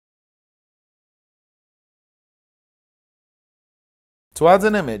To add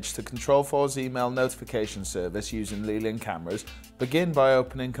an image to Control4's email notification service using LILIN cameras, begin by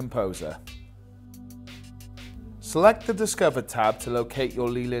opening Composer. Select the Discover tab to locate your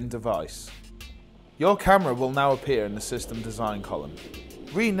LILIN device. Your camera will now appear in the System Design column.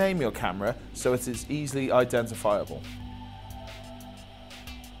 Rename your camera so it is easily identifiable.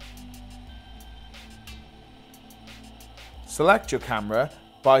 Select your camera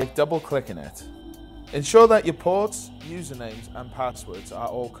by double-clicking it. Ensure that your ports, usernames and passwords are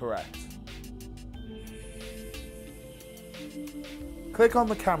all correct. Click on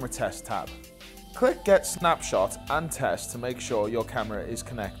the Camera Test tab. Click Get Snapshot and Test to make sure your camera is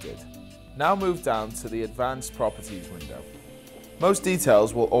connected. Now move down to the Advanced Properties window. Most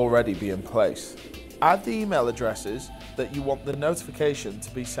details will already be in place. Add the email addresses that you want the notification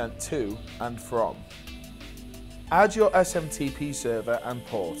to be sent to and from. Add your SMTP server and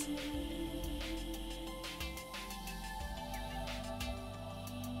port.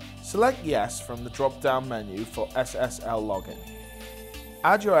 Select Yes from the drop-down menu for SSL login.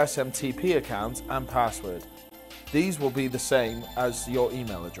 Add your SMTP account and password. These will be the same as your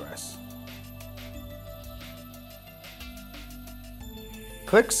email address.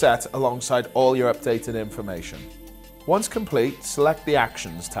 Click Set alongside all your updated information. Once complete, select the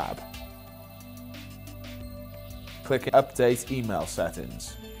Actions tab. Click Update Email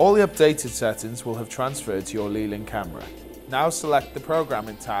Settings. All the updated settings will have transferred to your LILIN camera. Now select the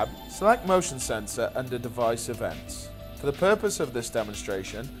Programming tab, select Motion Sensor under Device Events. For the purpose of this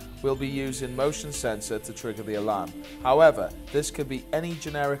demonstration, we'll be using Motion Sensor to trigger the alarm. However, this could be any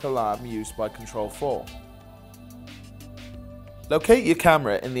generic alarm used by Control4. Locate your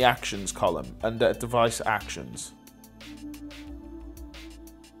camera in the Actions column under Device Actions.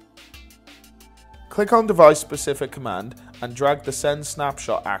 Click on Device Specific Command and drag the Send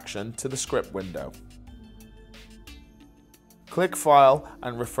Snapshot action to the script window. Click File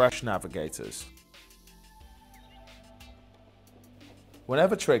and refresh Navigators.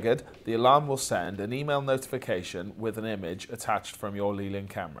 Whenever triggered, the alarm will send an email notification with an image attached from your LILIN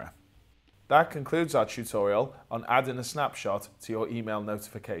camera. That concludes our tutorial on adding a snapshot to your email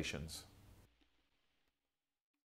notifications.